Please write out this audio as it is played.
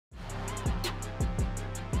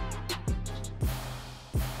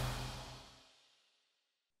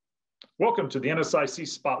Welcome to the NSIC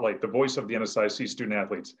Spotlight, the voice of the NSIC student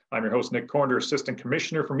athletes. I'm your host, Nick Cornder, Assistant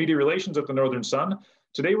Commissioner for Media Relations at the Northern Sun.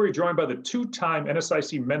 Today, we're joined by the two-time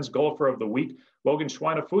NSIC Men's Golfer of the Week, Logan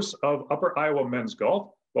Schweinefus of Upper Iowa Men's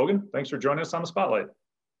Golf. Logan, thanks for joining us on the Spotlight.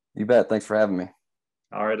 You bet. Thanks for having me.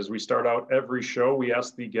 All right, as we start out every show, we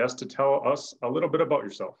ask the guest to tell us a little bit about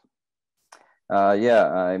yourself.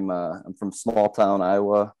 I'm from small town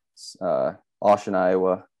Iowa, Austin,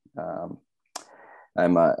 Iowa.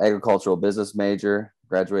 I'm an agricultural business major,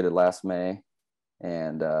 graduated last May,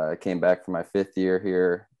 and came back for my fifth year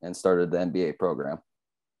here and started the MBA program.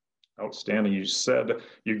 Outstanding. You said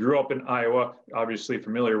you grew up in Iowa, obviously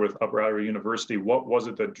familiar with Upper Iowa University. What was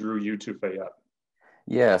it that drew you to Fayette?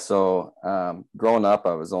 Yeah, so growing up,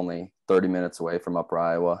 I was only 30 minutes away from Upper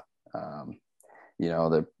Iowa.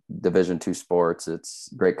 The Division II sports, it's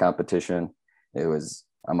great competition.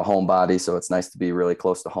 I'm a homebody, so it's nice to be really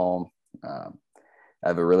close to home. I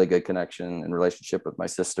have a really good connection and relationship with my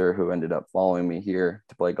sister, who ended up following me here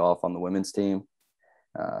to play golf on the women's team.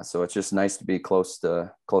 So it's just nice to be close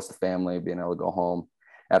to family, being able to go home.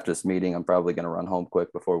 After this meeting, I'm probably going to run home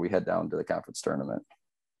quick before we head down to the conference tournament.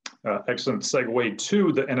 Excellent segue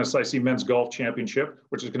to the NSIC Men's Golf Championship,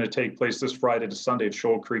 which is going to take place this Friday to Sunday at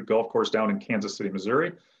Shoal Creek Golf Course down in Kansas City,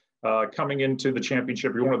 Missouri. Coming into the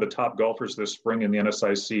championship, you're one of the top golfers this spring in the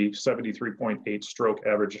NSIC, 73.8 stroke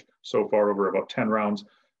average so far over about 10 rounds.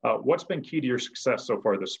 What's been key to your success so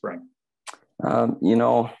far this spring?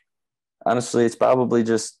 Honestly, it's probably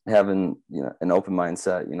just having, an open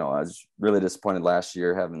mindset. I was really disappointed last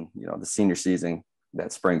year having, the senior season,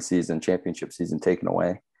 that spring season, championship season taken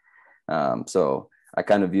away. So I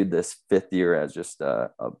kind of viewed this fifth year as just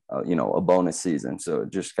a bonus season. So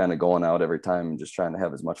just kind of going out every time and just trying to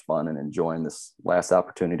have as much fun and enjoying this last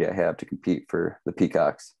opportunity I have to compete for the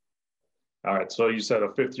Peacocks. All right. So you said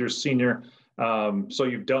a fifth year senior. So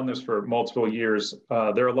you've done this for multiple years.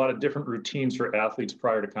 There are a lot of different routines for athletes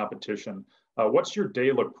prior to competition. What's your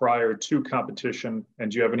day look prior to competition? And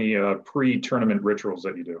do you have any pre-tournament rituals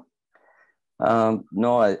that you do?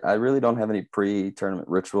 No, I really don't have any pre-tournament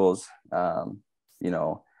rituals.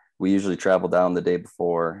 We usually travel down the day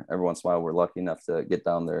before. Every once in a while, we're lucky enough to get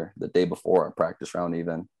down there the day before our practice round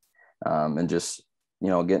even, and just,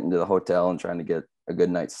 get into the hotel and trying to get a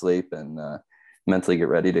good night's sleep and mentally get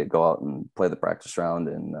ready to go out and play the practice round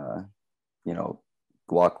and,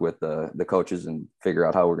 walk with the coaches and figure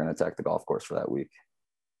out how we're going to attack the golf course for that week.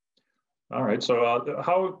 All right. So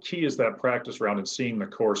how key is that practice round and seeing the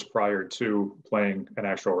course prior to playing an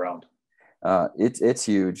actual round? It's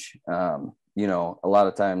huge. A lot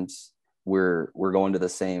of times we're going to the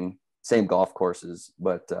same golf courses,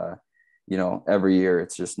 but every year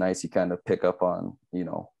it's just nice. You kind of pick up on,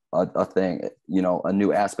 a thing, a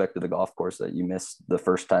new aspect of the golf course that you missed the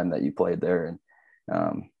first time that you played there.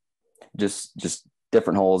 And just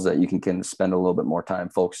different holes that you can kind of spend a little bit more time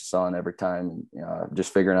focused on every time, and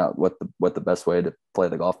just figuring out what the best way to play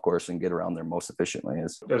the golf course and get around there most efficiently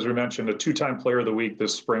is. As we mentioned, a two-time player of the week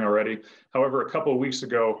this spring already. However, a couple of weeks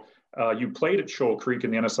ago, you played at Shoal Creek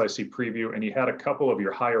in the NSIC preview, and you had a couple of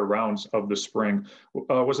your higher rounds of the spring.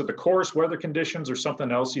 Was it the course, weather conditions, or something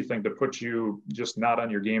else you think that puts you just not on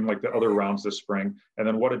your game like the other rounds this spring? And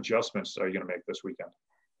then what adjustments are you going to make this weekend?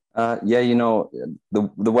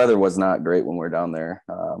 The weather was not great when we were down there.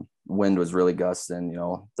 Wind was really gusting,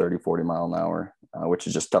 30, 40 mile an hour, which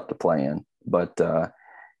is just tough to play in. But,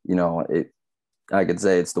 I could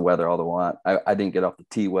say it's the weather all the want. I didn't get off the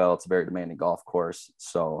tee well. It's a very demanding golf course.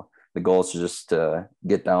 So the goal is to just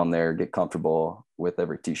get down there, get comfortable with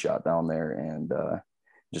every tee shot down there, and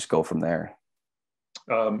just go from there.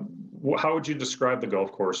 How would you describe the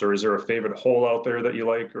golf course? Or is there a favorite hole out there that you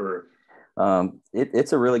like? Or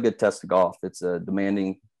it's a really good test of golf. It's a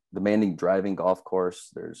demanding driving golf course.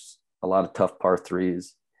 There's a lot of tough par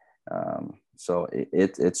threes. So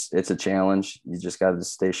it's a challenge. You just got to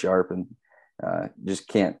stay sharp and just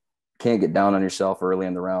can't get down on yourself early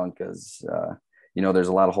in the round because, there's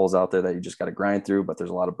a lot of holes out there that you just got to grind through, but there's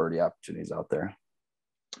a lot of birdie opportunities out there.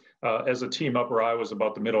 As a team, Upper Iowa was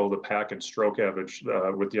about the middle of the pack in stroke average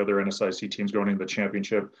with the other NSIC teams going into the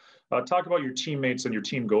championship. Talk about your teammates and your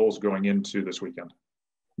team goals going into this weekend.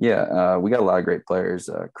 Yeah, we got a lot of great players.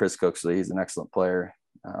 Chris Cooksley, he's an excellent player.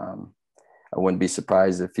 I wouldn't be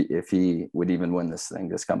surprised if he would even win this thing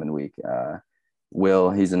this coming week.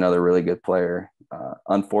 Will, he's another really good player.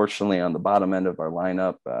 Unfortunately, on the bottom end of our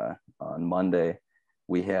lineup on Monday,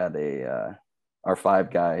 we had our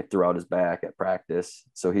 5 guy threw out his back at practice,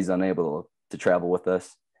 so he's unable to travel with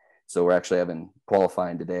us. So we're actually having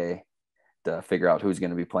qualifying today to figure out who's going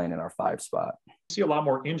to be playing in our 5 spot. see a lot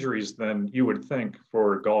more injuries than you would think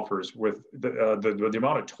for golfers with the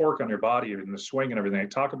amount of torque on your body and the swing and everything.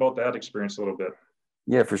 Talk about that experience a little bit.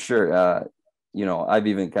 Yeah, for sure. You know, I've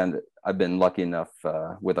been lucky enough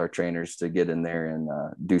with our trainers to get in there and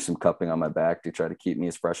do some cupping on my back to try to keep me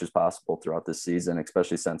as fresh as possible throughout this season,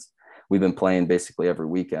 especially since we've been playing basically every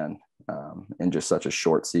weekend in just such a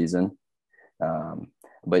short season.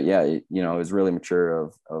 But yeah, you know, it was really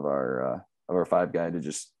mature of our five guy to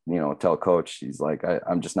just, you know, tell coach, he's like,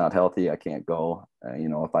 I'm just not healthy. I can't go. You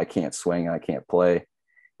know, if I can't swing, I can't play.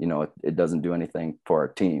 You know, it doesn't do anything for our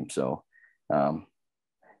team. So,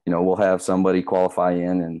 you know, we'll have somebody qualify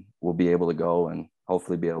in and we'll be able to go and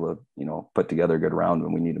hopefully be able to, you know, put together a good round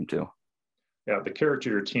when we need them to. Yeah, the character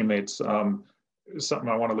of your teammates is something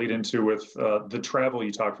I want to lead into with the travel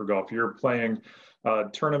you talk for golf. You're playing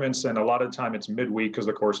tournaments, and a lot of the time it's midweek because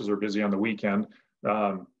the courses are busy on the weekend.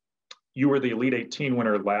 You were the Elite 18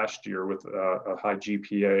 winner last year with a high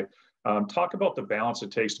GPA. Talk about the balance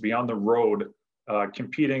it takes to be on the road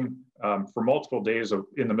competing for multiple days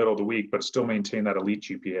in the middle of the week, but still maintain that elite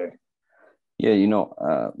GPA. Yeah, you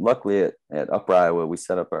know, luckily at Upper Iowa, we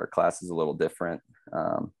set up our classes a little different.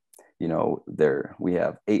 You know, we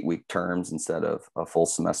have 8-week terms instead of a full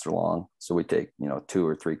semester long. So we take, you know, 2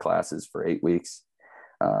 or 3 classes for 8 weeks.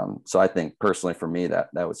 So I think personally for me, that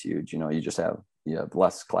was huge. You know, you have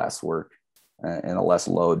less class work and a less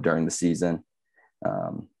load during the season.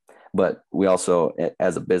 But we also,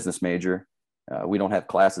 as a business major, we don't have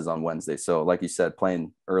classes on Wednesday. So like you said,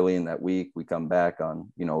 playing early in that week, we come back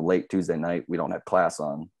on, you know, late Tuesday night, we don't have class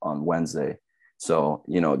on Wednesday. So,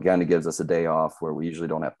 you know, it kind of gives us a day off where we usually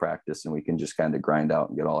don't have practice and we can just kind of grind out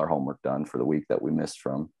and get all our homework done for the week that we missed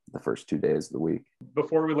from the first 2 days of the week.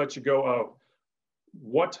 Before we let you go,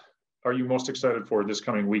 what are you most excited for this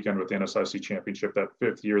coming weekend with the NSIC Championship, that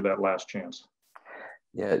 5th year, that last chance?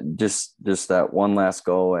 Yeah, just that one last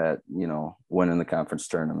go at, you know, winning the conference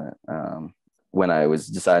tournament. When I was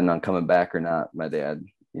deciding on coming back or not, my dad,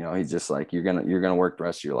 you know, he's just like, you're gonna work the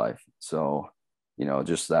rest of your life. So, you know,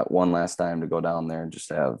 just that one last time to go down there and just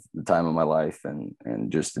have the time of my life and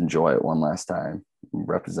just enjoy it one last time,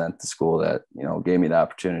 represent the school that, you know, gave me the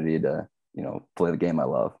opportunity to, you know, play the game I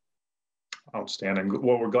love. Outstanding.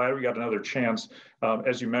 Well, we're glad we got another chance.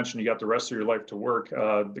 As you mentioned, you got the rest of your life to work.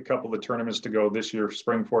 The couple of tournaments to go this year,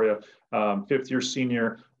 spring for you. 5th year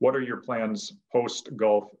senior. What are your plans post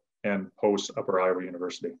golf and post Upper Iowa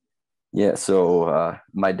University? Yeah, so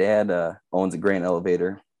my dad owns a grain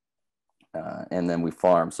elevator, and then we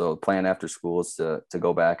farm. So the plan after school is to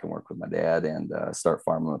go back and work with my dad and start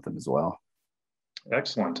farming with him as well.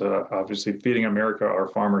 Excellent. Obviously, feeding America, our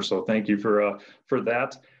farmers. So thank you for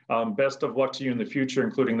that. Best of luck to you in the future,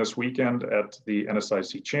 including this weekend at the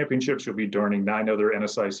NSIC Championships. You'll be joining 9 other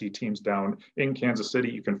NSIC teams down in Kansas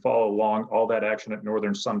City. You can follow along all that action at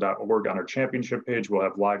northernsun.org on our championship page. We'll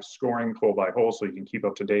have live scoring hole by hole, so you can keep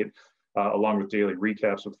up to date, along with daily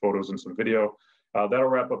recaps with photos and some video. That'll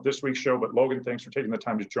wrap up this week's show. But Logan, thanks for taking the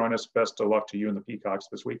time to join us. Best of luck to you and the Peacocks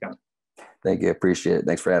this weekend. Thank you. Appreciate it.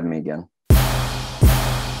 Thanks for having me again.